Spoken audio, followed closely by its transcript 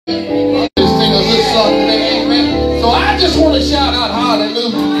Just sing a good song today, amen. So I just want to shout out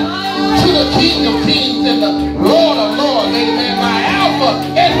hallelujah to the King of Kings and the Lord of Lords, amen. My Alpha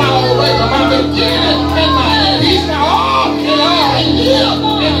and my Omega, my beginning and my end. He's my all and all. And he is,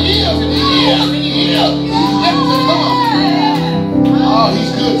 and he is, and he is, and he is. He's yet to come. Oh, he's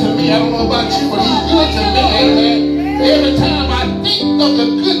good to me. I don't know about you, but he's good to me, amen. Every time I think of the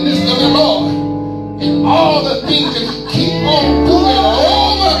goodness of the Lord and all the things that he keep on doing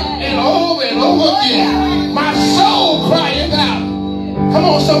over and over and over again, my soul crying out. Come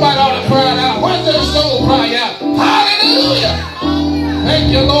on, somebody ought to cry out. Why does their soul cry out? Hallelujah!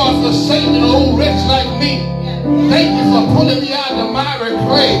 Thank you, Lord, for saving an old wretch like me. Thank you for pulling me out of the miry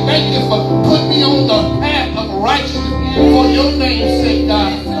clay. Thank you for putting me on the path of righteousness for your name's sake,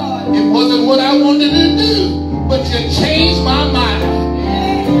 God. It wasn't what I wanted to do, but you changed my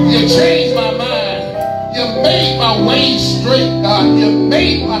mind. You changed my mind. You made my ways straight, God. You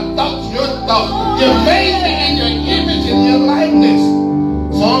made my thoughts your thoughts. You made me in your image and your likeness.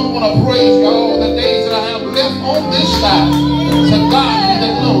 So I'm going to praise you all the days that I have left on this side. To God be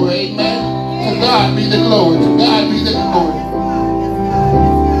the glory, amen. To God be the glory. To God be the glory.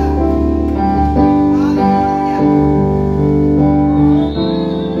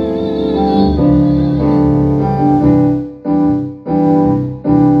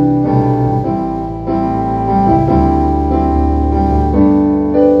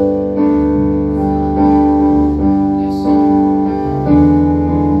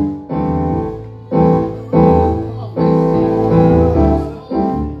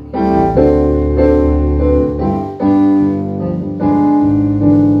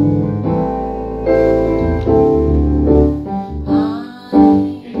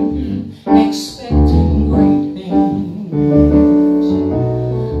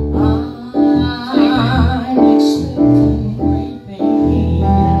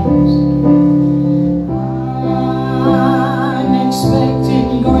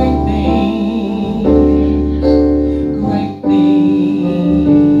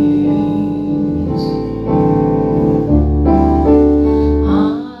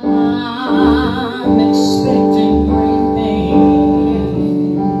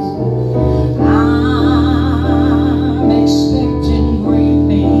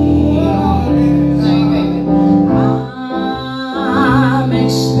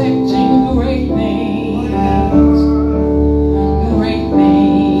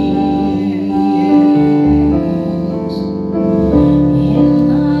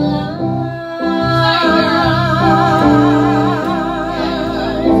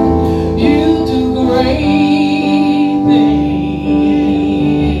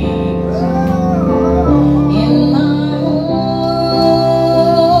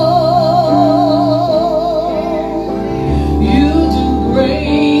 You do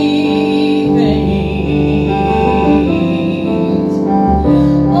great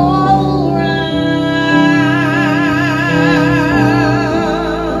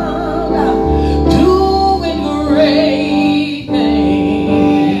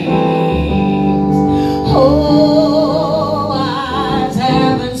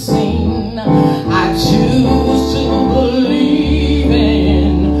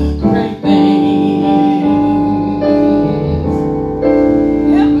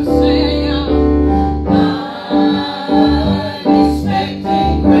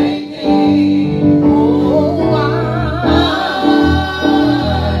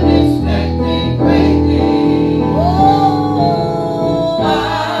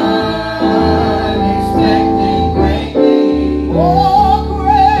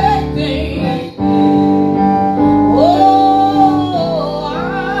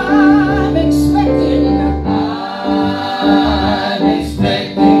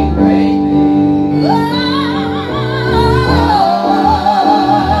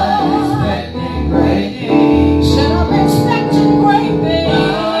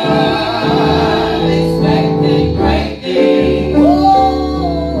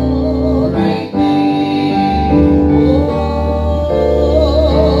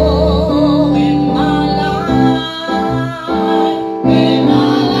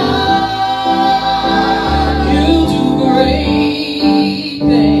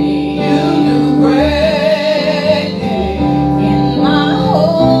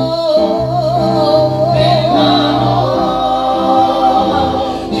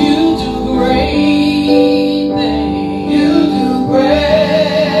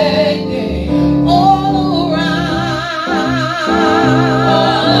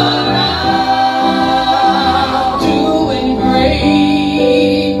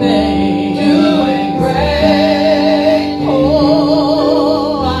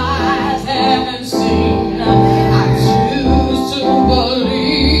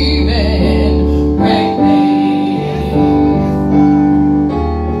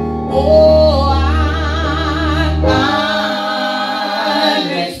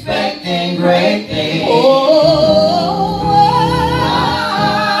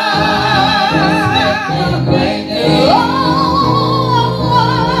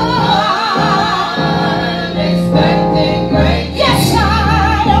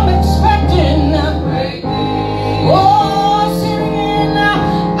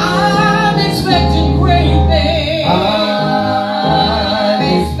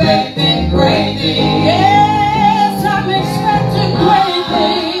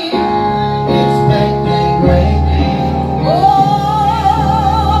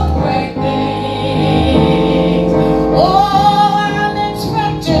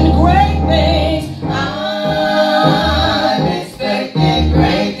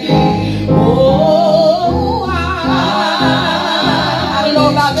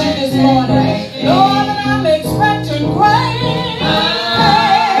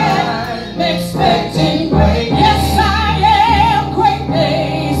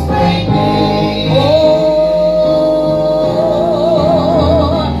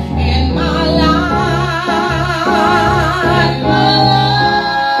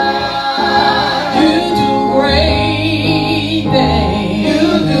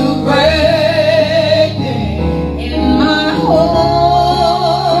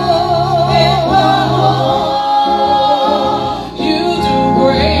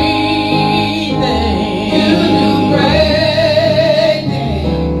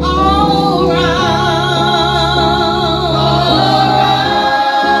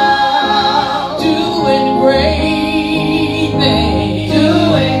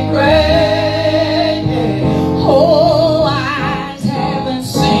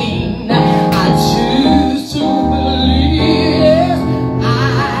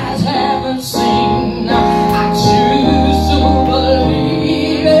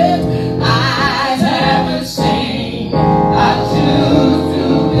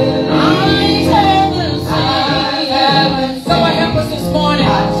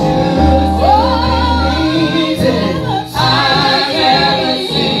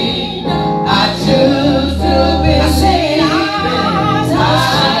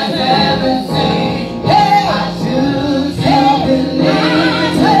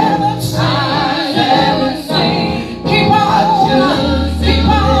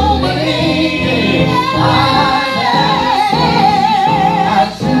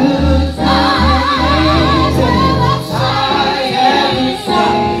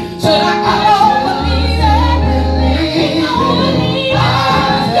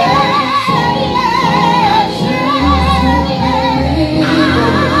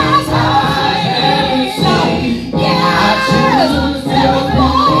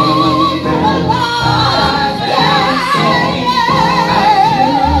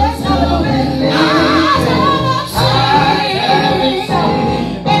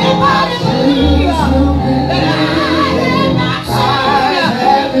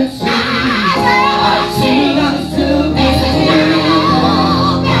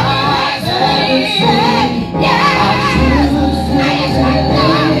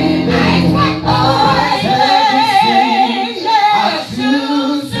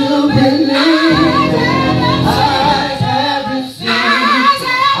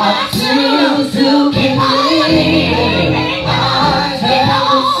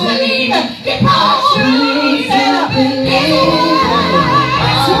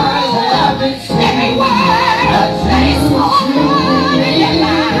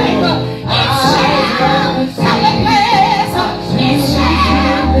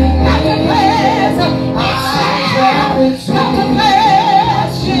come to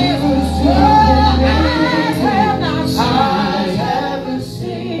pass, Jesus. Eyes have not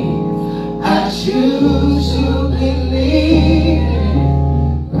seen. I choose to believe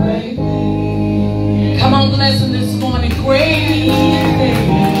great things. Come on, bless him this morning. Great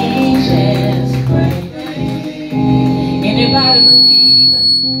things, yes, great things. Anybody believe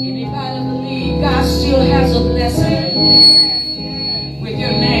God still has a blessing with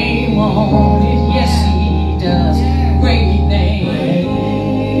your name on it? Yes, he does. Great things.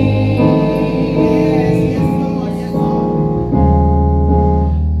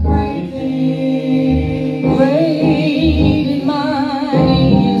 Great things. Great and mighty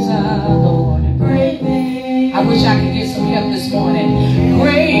is our Lord. Great things. I wish I could get some help this morning.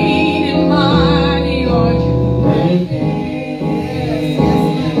 Great and mighty are you. Great things.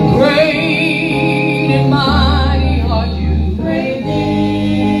 Great and mighty are you. Great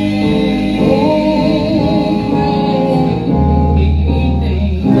things. Oh,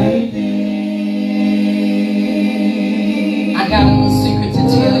 great things. I got a little secret to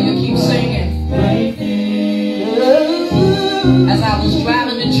tell you. Keep singing. Great things. As I was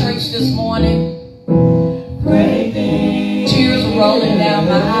driving to church this morning, tears were rolling down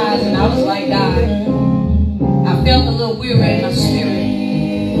my eyes, and I was like, God, I felt a little weary in my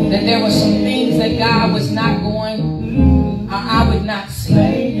spirit that there were some things that God was not going, or I would not see.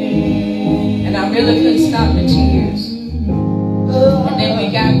 And I really couldn't stop the tears. And then we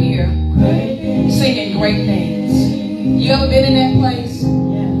got here singing great things. You ever been in that place?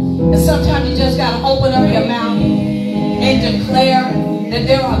 And sometimes you just got to open up your mouth and declare that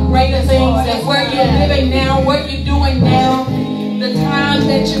there are greater things than where you're living now, what you're doing now, the time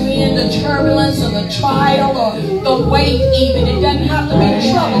that you're in, the turbulence or the trial or the weight even. It doesn't have to be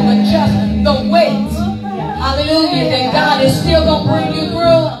trouble, but just the weight. Hallelujah. That God is still going to bring you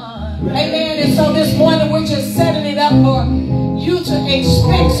through. Amen. And so this morning we're just setting it up for you to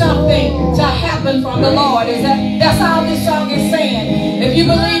expect something to happen from the Lord. That's all this song is saying. If you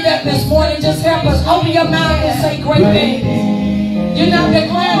believe that this morning, just help us. Open your mouth and say great things. You're not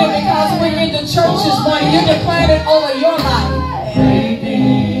declaring it because we're in the church this morning. You're declaring it over your life.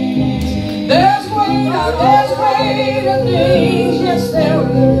 There's greater things. Yes, there are.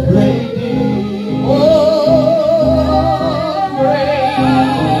 Oh,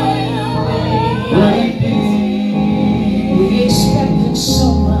 great things. We expected so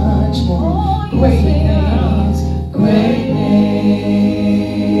much more. Great things. Great things.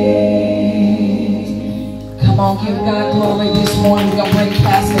 Come on, give God glory this morning. We're going to bring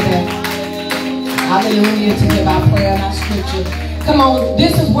Pastor there. Hallelujah, to give our prayer and our scripture. Come on,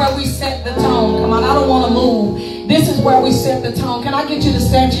 this is where we set the tone. Come on, I don't want to move. This is where we set the tone. Can I get you to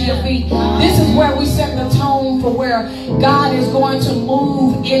stand to your feet? This is where we set the tone for where God is going to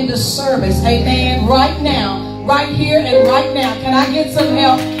move in the service. Amen. Right now, right here and right now. Can I get some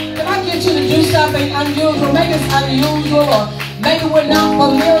help? Can I get you to do something unusual? Maybe it's unusual or maybe we're not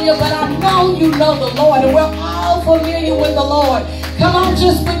familiar, but I know you know the Lord and we're all familiar with the Lord. Come on,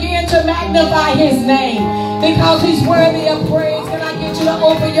 just begin to magnify his name because he's worthy of praise. Can I get you to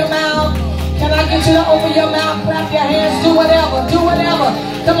open your mouth? Can I get you to open your mouth, clap your hands, do whatever, do whatever.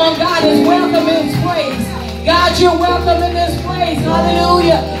 Come on, God is welcome in this place. God, you're welcome in this place.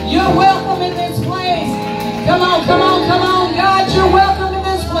 Hallelujah. You're welcome in this place. Come on, come on, come on. God, you're welcome in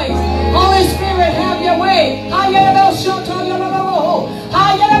this place. Holy Spirit, have your way.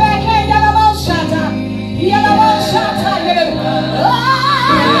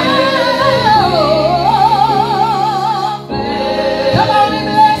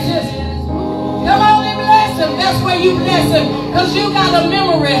 That's where you bless him, because you got a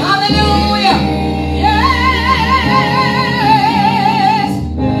memory. Hallelujah. Yes.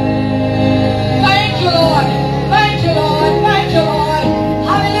 Thank you, Lord. Thank you, Lord. Thank you, Lord.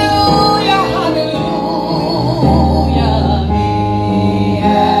 Hallelujah. Hallelujah.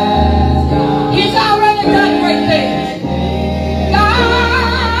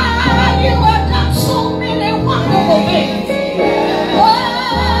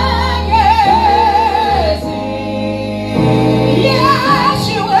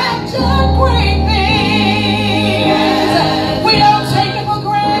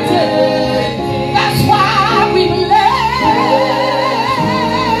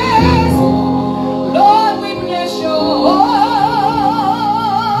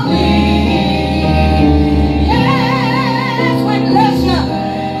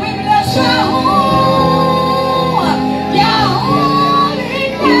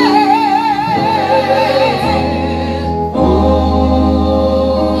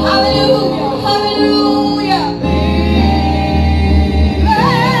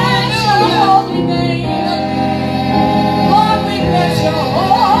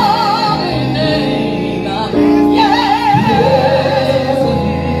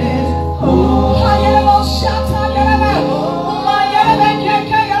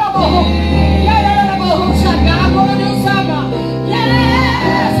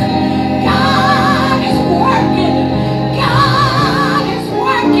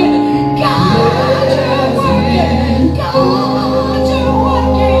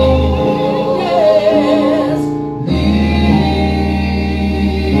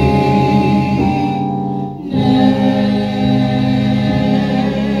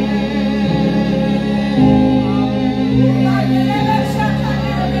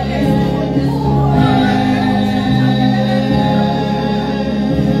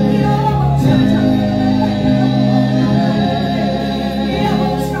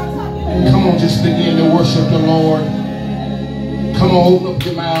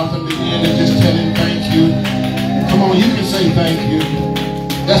 your mouth and begin to just tell him thank you. Come on, you can say thank you.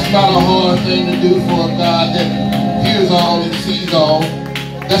 That's not a hard thing to do for a God that hears all and sees all.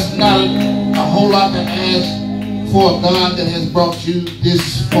 That's not a whole lot to ask for a God that has brought you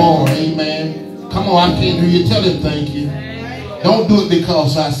this far. Amen. Come on, I can't hear you. Tell him thank you. Don't do it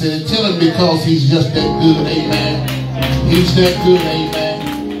because I said it. Tell him because he's just that good. Amen. He's that good.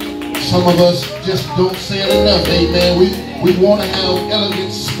 Amen. Some of us just don't say it enough. Amen. We want to have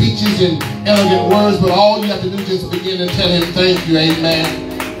elegant speeches and elegant words, but all you have to do is just begin to tell him thank you. Amen.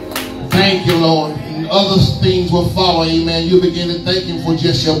 Thank you, Lord. And other things will follow. Amen. You begin to thank him for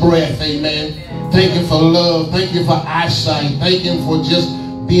just your breath. Amen. Thank him for love. Thank him for eyesight. Thank him for just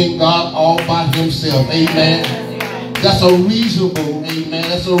being God all by himself. Amen. That's a reasonable, amen.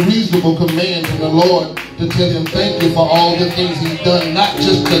 That's a reasonable command from the Lord to tell him thank you for all the things he's done, not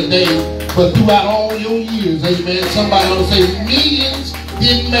just today, but throughout all your years. Amen. Somebody ought to say millions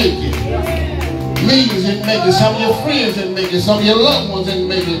didn't make it. Millions didn't make it. Some of your friends didn't make it. Some of your loved ones didn't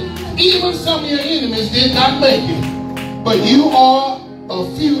make it. Even some of your enemies did not make it. But you are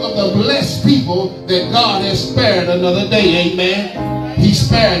a few of the blessed people that God has spared another day. Amen. He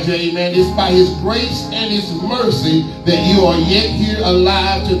spared you. Amen. It's by his grace and his mercy that you are yet here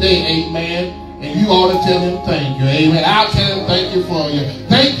alive today. Amen. And you ought to tell him thank you. Amen. I'll tell him thank you for you.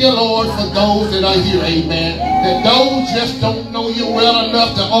 Thank you, Lord, for those that are here. Amen. That those just don't know you well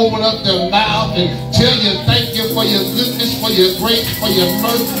enough to open up their mouth and tell you thank you for your goodness, for your grace, for your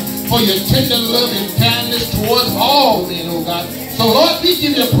mercy, for your tender love and kindness towards all men, oh God. So Lord, we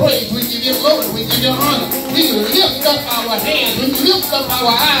give you praise, we give you glory, we give you honor. We lift up our hands, we lift up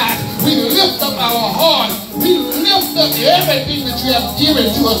our eyes, we lift up our heart, we lift up everything that you have given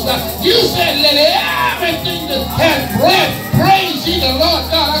to us. God, you said let everything that has breath praise you, the Lord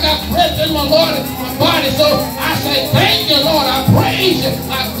God. I got breath in my Lord in my body, so I say thank you, Lord. I praise you,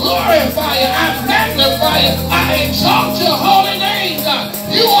 I glorify you, I magnify you, I exalt your holy name, God.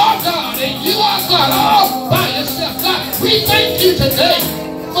 You are God, and you are God all by yourself, God. We thank you today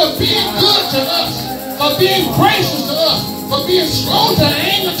for being good to us, for being gracious to us, for being slow to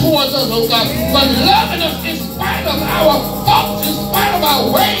anger towards us, oh God, for loving us in spite of our faults, in spite of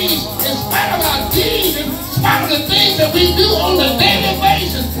our ways, in spite of our deeds, in spite of the things that we do on a daily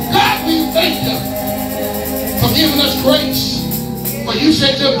basis. God, we thank you for giving us grace. For you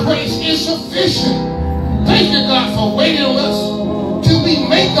said your grace is sufficient. Thank you, God, for waiting on us till we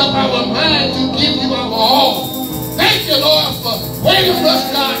make up our mind to give you our all. Thank you, Lord, for waiting on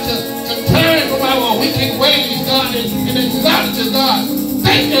us, God, to turn from our wicked ways, God, and acknowledge you, God.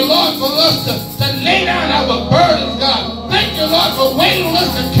 Thank you, Lord, for us to lay down our burdens, God. Thank you, Lord, for waiting on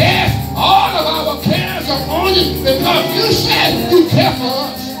us to cast all of our cares upon you, because you said you care for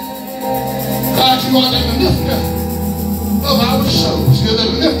us. God, you are the lifter of our souls. You're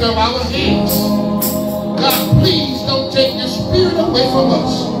the lifter of our heads. God, please don't take your spirit away from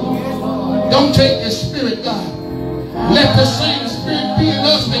us. Don't take your spirit, God. Let the same spirit be in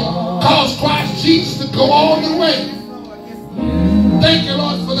us that caused Christ Jesus to go all the way. Thank you,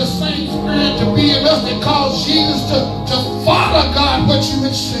 Lord, for the same spirit to be in us that caused Jesus to follow, God, what you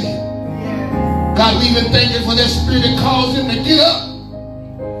had said. God, we even thank you for that spirit that caused him to get up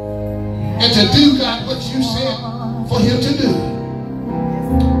and to do, God, what you said for him to do.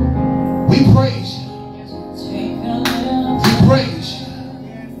 We praise you. We praise you.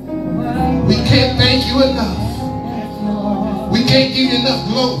 We can't thank you enough. We can't give you enough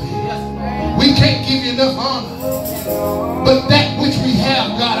glory. We can't give you enough honor. But that which we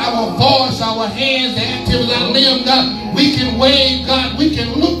have, God, our voice, our hands, the activity of our limbs, God, we can wave, God, we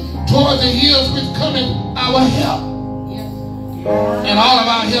can look toward the hills which cometh our help. And all of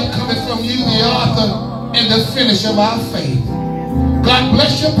our help cometh from you, the author and the finisher of our faith. God,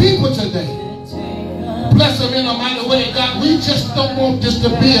 bless your people today. Bless them in a mighty way, God. We just don't want this to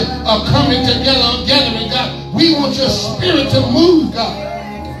be a coming together, a gathering, God. We want your spirit to move, God.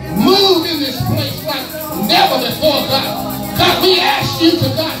 Move in this place like never before, God. God, we ask you to,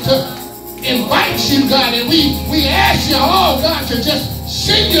 God, to invite you, God, and we ask you all, God, to just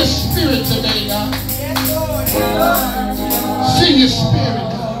send your spirit today, God. Send your spirit,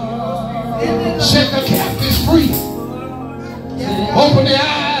 God. Set the captives free. Open the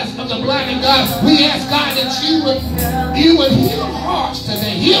eyes of the blind, God. We ask, God, that you would heal hearts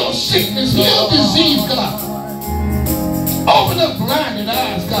today, heal sickness, heal disease, God. Open up blinded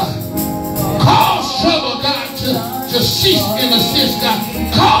eyes, God. Cause trouble, God, to cease and assist, God.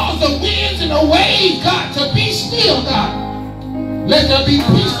 Cause the winds and the waves, God, to be still, God. Let there be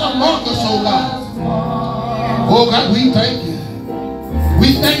peace among us, oh God. Oh God, we thank you.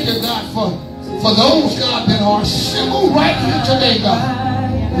 We thank you, God, for those, God, that are assembled right here today, God.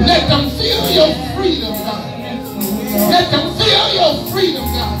 Let them feel your freedom, God. Let them feel your freedom,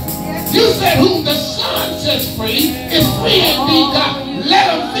 God. You said whom the Son sets free is free indeed, God. Let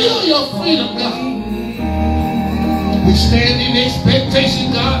them feel your freedom, God. We stand in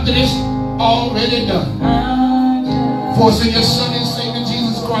expectation, God, that it's already done. For it's in your Son and Savior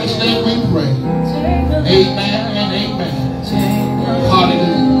Jesus Christ's name we pray. Amen and amen.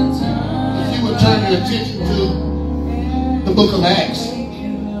 Hallelujah. If you would turn your attention to the book of Acts,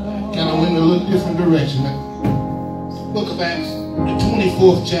 kind of went in a little different direction. Book of Acts, the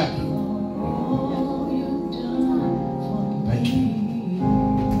 24th chapter. Thank you.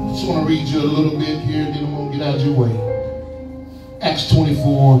 Just want to read you a little bit here, then I'm going to get out of your way. Acts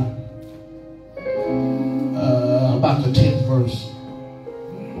 24, about the 10th verse.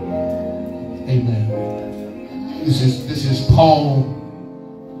 Amen. This is Paul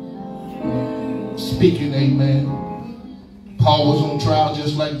speaking, amen. Paul was on trial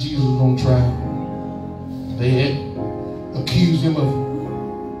just like Jesus was on trial. They had accused him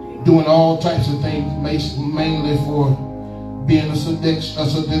of doing all types of things, mainly for being a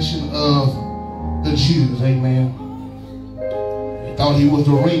seduction of the Jews, amen. They thought he was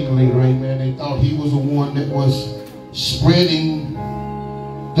the ringleader, amen. They thought he was the one that was spreading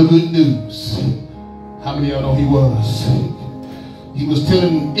the good news. How many of y'all know he was? He was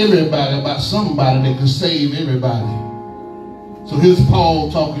telling everybody about somebody that could save everybody. So here's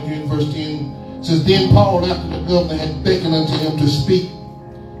Paul talking here in verse 10. It says, then Paul, after the governor had beckoned unto him to speak,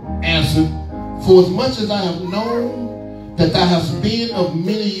 answered, for as much as I have known that thou hast been of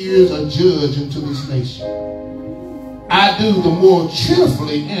many years a judge unto this nation, I do the more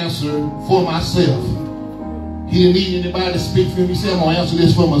cheerfully answer for myself. He didn't need anybody to speak for him. He said, I'm going to answer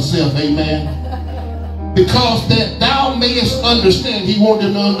this for myself. Amen. Because that thou mayest understand. He wanted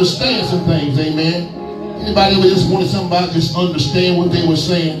them to understand some things. Amen. Anybody ever just wanted somebody to just understand what they were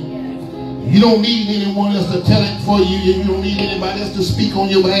saying? You don't need anyone else to tell it for you. You don't need anybody else to speak on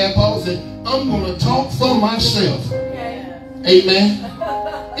your behalf. Paul said, I'm going to talk for myself. Amen.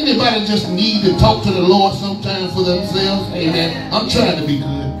 Anybody just need to talk to the Lord sometime for themselves? Amen. I'm trying to be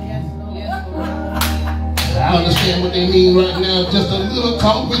good. I understand what they mean right now. Just a little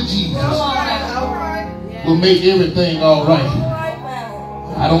talk with Jesus will make everything all right.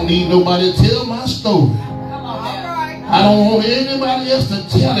 I don't need nobody to tell my story. I don't want anybody else to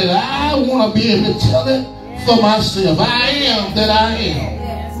tell it. I want to be able to tell it for myself. I am that I am.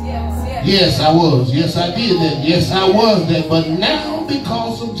 Yes, I was. Yes, I did that. Yes, I was that. But now,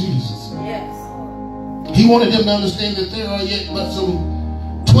 because of Jesus, he wanted them to understand that there are yet but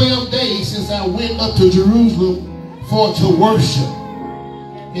some 12 days since I went up to Jerusalem for to worship.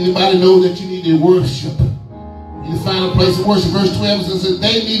 Anybody know that you need to worship? You need to find a place to worship. Verse 12 says,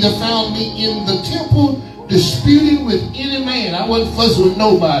 they neither found me in the temple disputing with any man. I wasn't fussing with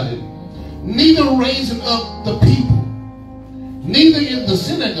nobody. Neither raising up the people. Neither in the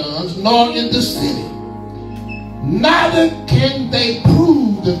synagogues nor in the city. Neither can they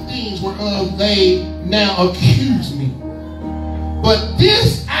prove the things whereof they now accuse me. But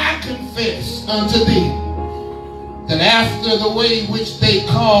this I confess unto thee, that after the way which they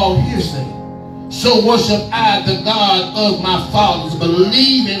call hearsay, so worship I the God of my fathers,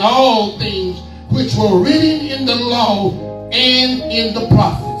 believing all things which were written in the law and in the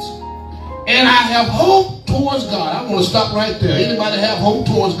prophets. And I have hope towards God. I want to stop right there. Anybody have hope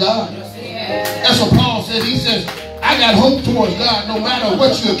towards God? That's what Paul said. He says, I got hope towards God no matter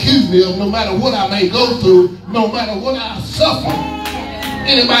what you accuse me of, no matter what I may go through, no matter what I suffer.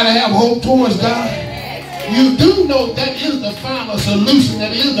 Anybody have hope towards God? You do know that is the final solution,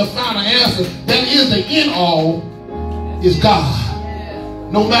 that is the final answer, that is the end all, is God.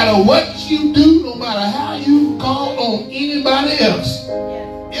 No matter what you do, no matter how you call on anybody else,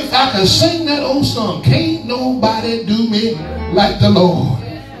 if I can sing that old song, can't nobody do me like the Lord.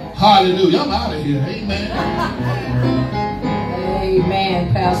 Hallelujah. I'm out of here. Amen.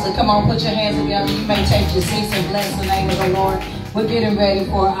 Amen, Pastor. Come on, put your hands together. You may take your seats and bless the name of the Lord. We're getting ready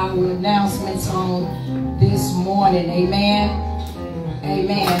for our announcements on this morning. Amen.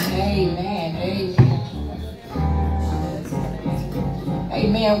 Amen. Amen. Amen.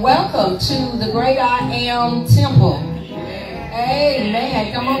 Amen. Welcome to the Great I Am Temple.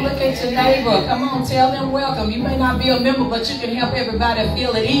 Amen. Come on, look at your neighbor. Come on, tell them welcome. You may not be a member, but you can help everybody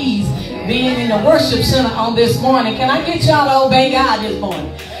feel at ease being in the worship center on this morning. Can I get y'all to obey God this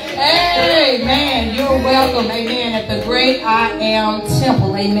morning? Amen. You're welcome. Amen. At the Great I Am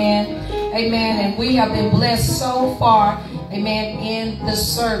Temple. Amen. Amen. And we have been blessed so far. Amen. In the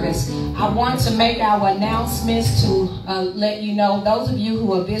service. I want to make our announcements to let you know, those of you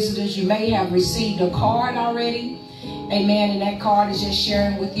who are visitors, you may have received a card already. Amen. And that card is just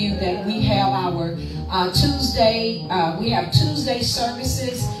sharing with you that we have our Tuesday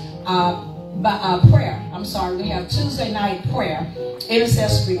services, prayer. I'm sorry, we have Tuesday night prayer,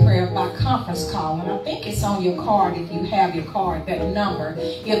 intercessory prayer by conference call. And I think it's on your card if you have your card, that number.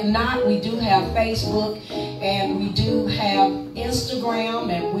 If not, we do have Facebook and we do have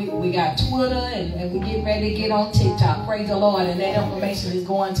Instagram and we got Twitter and we get ready to get on TikTok. Praise the Lord. And that information is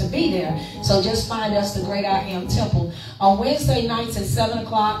going to be there. So just find us, the Great I Am Temple. On Wednesday nights at 7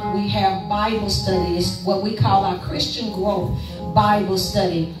 o'clock, we have Bible study. It's what we call our Christian Growth Bible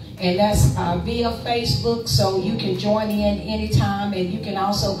Study. And that's via Facebook, so you can join in anytime. And you can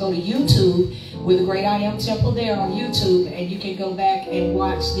also go to YouTube with the Great I Am Temple there on YouTube, and you can go back and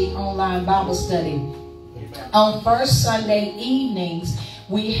watch the online Bible study. On first Sunday evenings,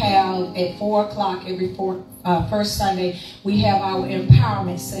 we have at 4 o'clock every first Sunday, we have our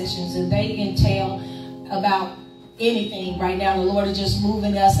empowerment sessions, and they entail about anything. Right now, the Lord is just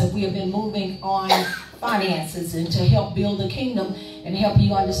moving us, and we have been moving on finances and to help build the kingdom and help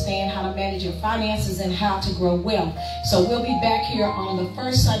you understand how to manage your finances and how to grow wealth. So we'll be back here on the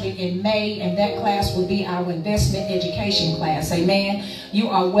first Sunday in May, and that class will be our investment education class. Amen. You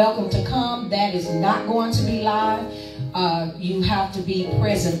are welcome to come. That is not going to be live. You have to be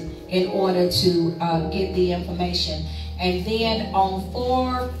present in order to get the information. And then on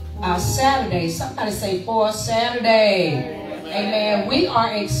 4 Saturdays, somebody say 4 Saturday. Amen. We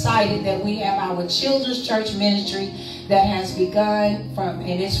are excited that we have our children's church ministry that has begun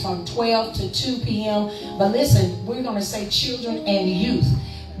and it's from 12 to 2 p.m. But listen, we're going to say children and youth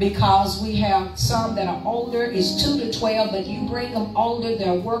because we have some that are older. It's 2 to 12, but you bring them older.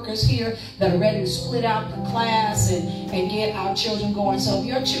 There are workers here that are ready to split out the class and get our children going. So if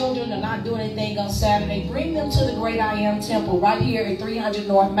your children are not doing anything on Saturday, bring them to the Great I Am Temple right here at 300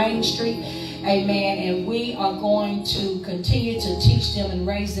 North Main Street. Amen. And we are going to continue to teach them and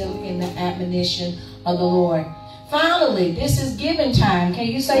raise them in the admonition of the Lord. Finally, this is giving time. Can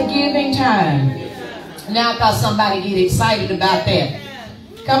you say giving time? Now I thought somebody get excited about that.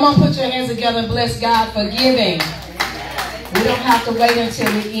 Come on, put your hands together and bless God for giving. We don't have to wait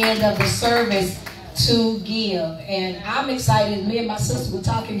until the end of the service to give. And I'm excited. Me and my sister were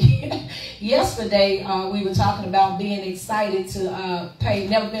talking yesterday. We were talking about being excited to pay.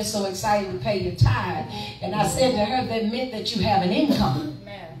 Never been so excited to pay your tithe. And I said to her that meant that you have an income.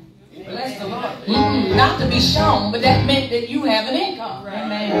 Bless the Lord. Not to be shown, but that meant that you have an income.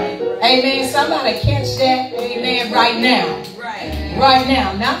 Amen. Amen. Somebody catch that. Amen. Right now. Right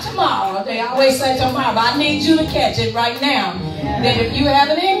now. Not tomorrow. They always say tomorrow, but I need you to catch it right now. That if you have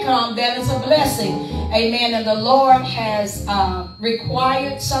an income, that is a blessing. Amen. And the Lord has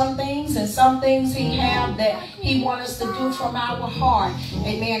required some things, and some things He have that He wants us to do from our heart.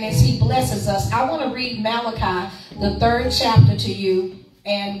 Amen. As He blesses us. I want to read Malachi, the 3rd chapter to you.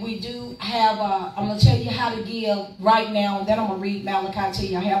 And we do have, I'm going to tell you how to give right now, and then I'm going to read Malachi to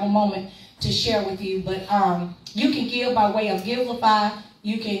you. I have a moment to share with you, but you can give by way of Givelify.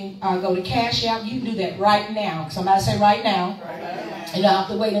 You can go to Cash App. You can do that right now. Somebody say right now. You don't have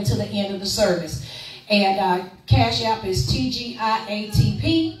to wait until the end of the service. And Cash App is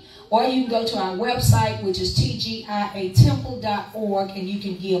TGIATP. Or you can go to our website, which is TGIAtemple.org, and you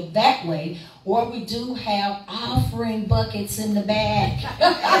can give that way. Or we do have offering buckets in the back.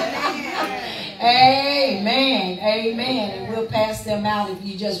 Amen. Amen. And we'll pass them out if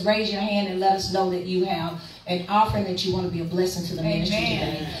you just raise your hand and let us know that you have an offering that you want to be a blessing to the ministry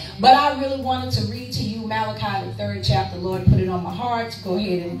today. But I really wanted to read to you Malachi, the 3rd chapter. The Lord put it on my heart to go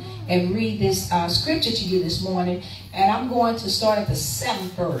ahead and read this scripture to you this morning. And I'm going to start at the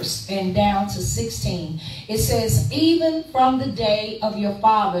 7th verse and down to 16. It says, even from the day of your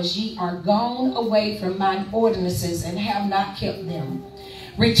fathers ye are gone away from mine ordinances and have not kept them.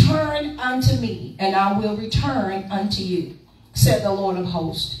 Return unto me, and I will return unto you, said the Lord of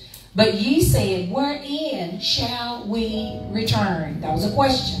hosts. But ye said, wherein shall we return? That was a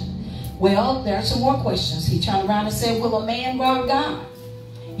question. Well, there are some more questions. He turned around and said, will a man rob God?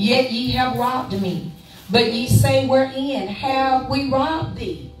 Yet ye have robbed me. But ye say, wherein have we robbed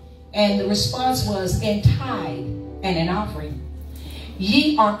thee? And the response was, in tithe and in offering.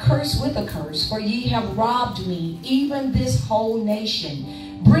 Ye are cursed with a curse, for ye have robbed me, even this whole nation.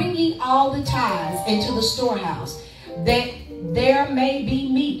 Bring ye all the tithes into the storehouse, that there may be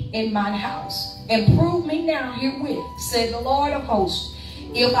meat in mine house. And prove me now herewith, said the Lord of hosts,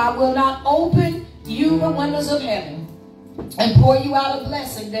 if I will not open you the windows of heaven, and pour you out a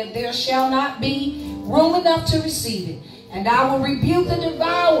blessing, that there shall not be room enough to receive it. And I will rebuke the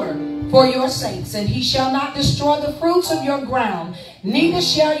devourer for your sakes, and he shall not destroy the fruits of your ground, neither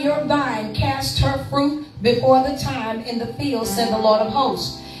shall your vine cast her fruit before the time in the field, said the Lord of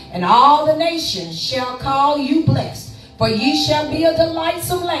hosts. And all the nations shall call you blessed, for ye shall be a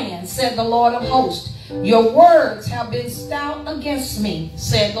delightsome land, said the Lord of hosts. Your words have been stout against me,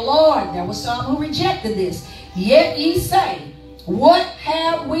 said the Lord. There were some who rejected this. Yet ye say, what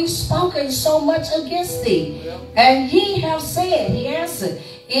have we spoken so much against thee? And ye have said, he answered,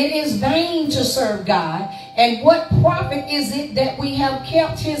 it is vain to serve God. And what profit is it that we have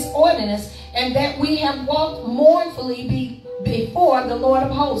kept his ordinance, and that we have walked mournfully before the Lord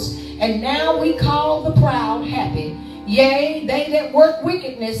of hosts? And now we call the proud happy. Yea, they that work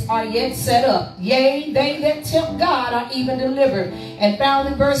wickedness are yet set up. Yea, they that tempt God are even delivered. And found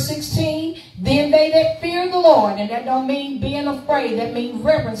in verse 16, then they that fear the Lord, and that don't mean being afraid, that means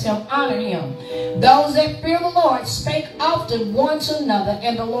reverence him, honor him. Those that fear the Lord spake often one to another,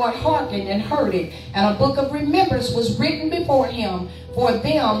 and the Lord hearkened and heard it. And a book of remembrance was written before him for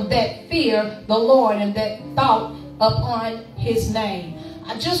them that fear the Lord, and that thought upon his name.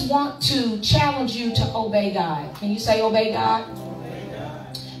 I just want to challenge you to obey God. Can you say obey God? Obey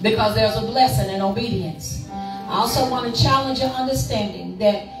God. Because there's a blessing in obedience. I also want to challenge your understanding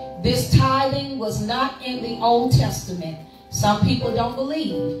that this tithing was not in the Old Testament. Some people don't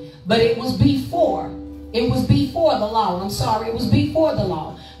believe, but it was before. It was before the law. I'm sorry, it was before the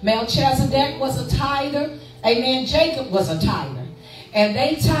law. Melchizedek was a tither. Amen. Jacob was a tither. And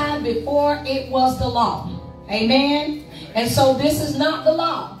they tithed before it was the law. Amen. And so this is not the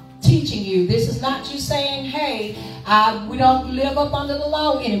law teaching you. This is not you saying, hey, we don't live up under the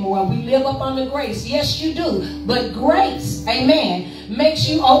law anymore. We live up under grace. Yes, you do. But grace, amen, makes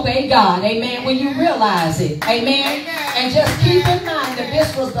you obey God. Amen. When you realize it. Amen. And just keep in mind that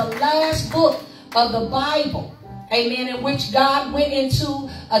this was the last book of the Bible. Amen. In which God went into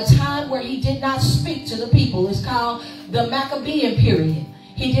a time where he did not speak to the people. It's called the Maccabean period.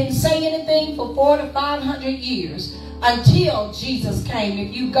 He didn't say anything for 400 to 500 years. Until Jesus came.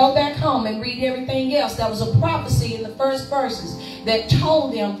 If you go back home and read everything else, there was a prophecy in the first verses that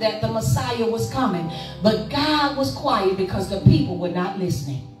told them that the Messiah was coming. But God was quiet because the people were not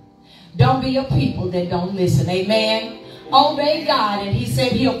listening. Don't be a people that don't listen. Amen. Obey God. And he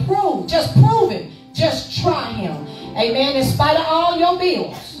said he'll prove. Just prove him. Just try him. Amen. In spite of all your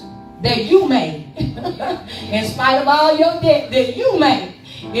bills that you made. In spite of all your debt that you made.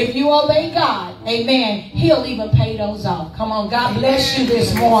 If you obey God, amen, he'll even pay those off. Come on, God bless you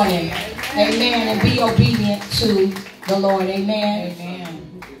this morning. Amen. And be obedient to the Lord. Amen.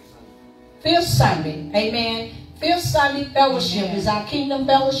 Amen. Fifth Sunday, amen. Fifth Sunday fellowship is our kingdom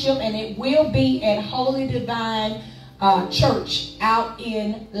fellowship, and it will be at Holy Divine Church out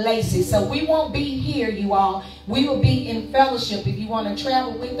in Lacey. So we won't be here, you all. We will be in fellowship. If you want to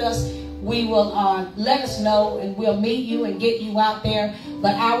travel with us, we will let us know, and we'll meet you and get you out there.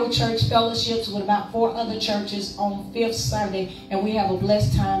 But our church fellowships with about 4 other churches on 5th Sunday, and we have a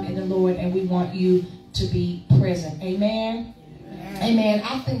blessed time in the Lord, and we want you to be present. Amen. Amen. Amen.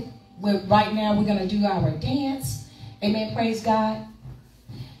 I think right now we're going to do our dance. Amen. Praise God.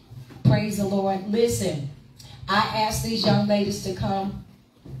 Praise the Lord. Listen, I asked these young ladies to come,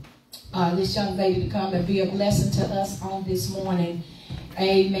 this young lady to come and be a blessing to us on this morning.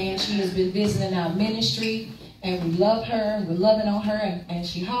 Amen. She has been visiting our ministry, and we love her, and we're loving on her, and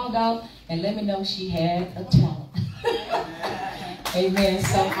she hauled out and let me know she had a talent. Amen.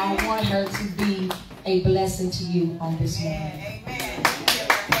 So I want her to be a blessing to you on this morning. Amen.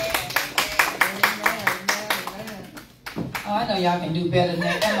 Oh, I know y'all can do better than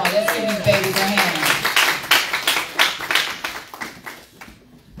that. Come on, let's give these babies a hand.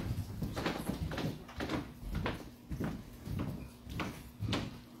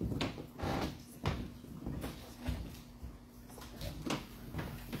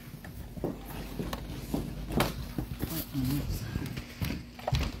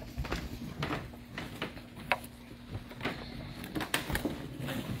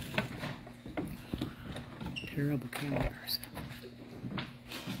 Terrible cameras.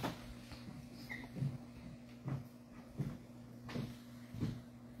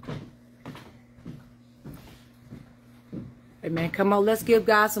 Amen. Come on, let's give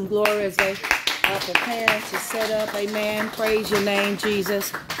God some glory as they are preparing to set up. Amen. Praise your name,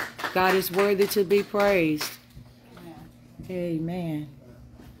 Jesus. God is worthy to be praised. Amen.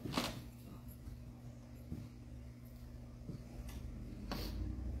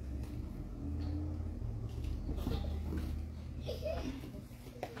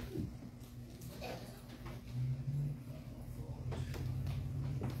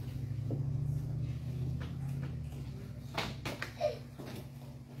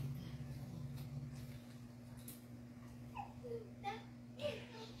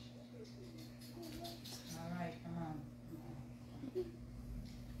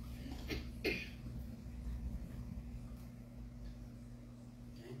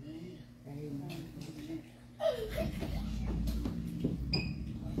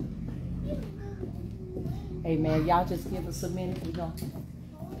 Amen. Y'all just give us a minute. We're going to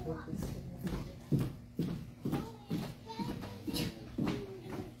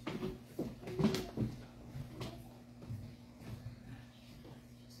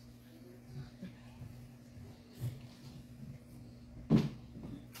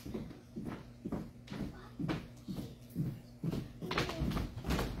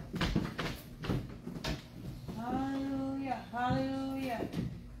Hallelujah. Hallelujah.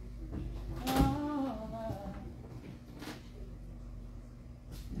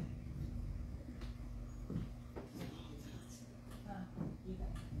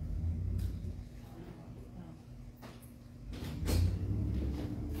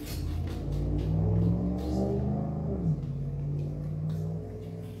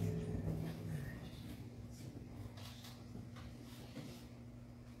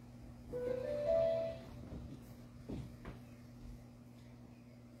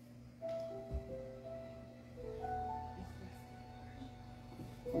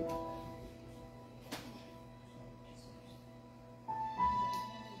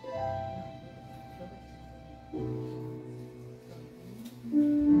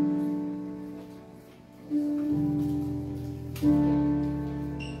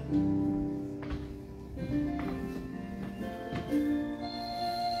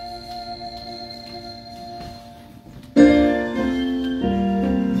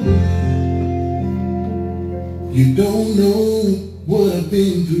 You don't know what I've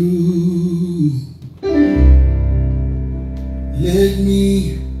been through. Let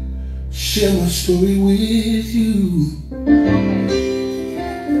me share my story with you.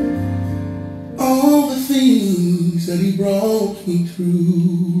 All the things that he brought me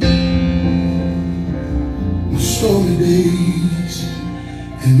through. My stormy days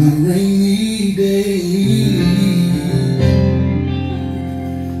and my rainy days.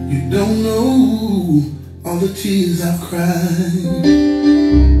 You don't know all the tears I've cried,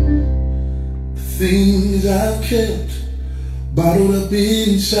 the things I've kept bottled up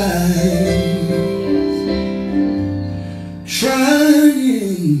inside,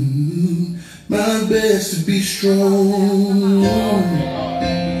 trying my best to be strong,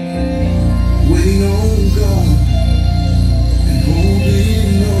 waiting on God and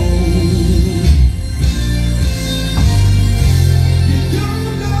holding on.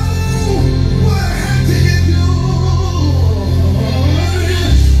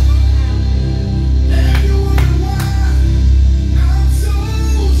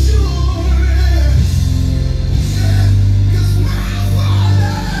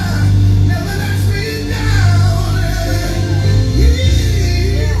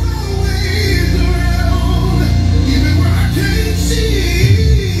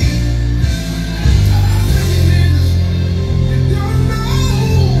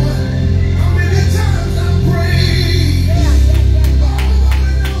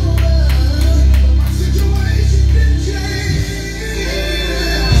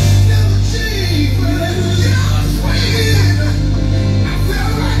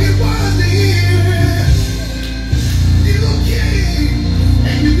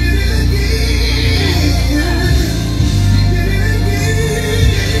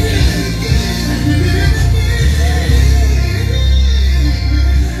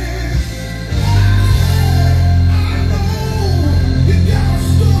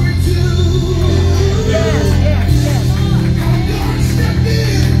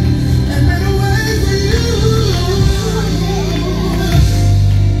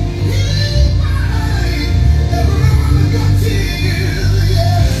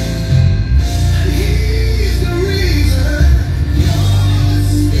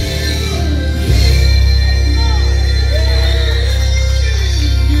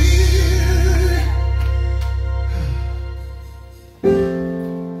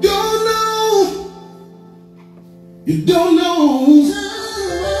 You don't know.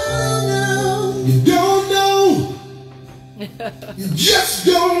 You don't know. You just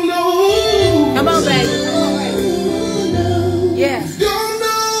don't know. Come on, baby.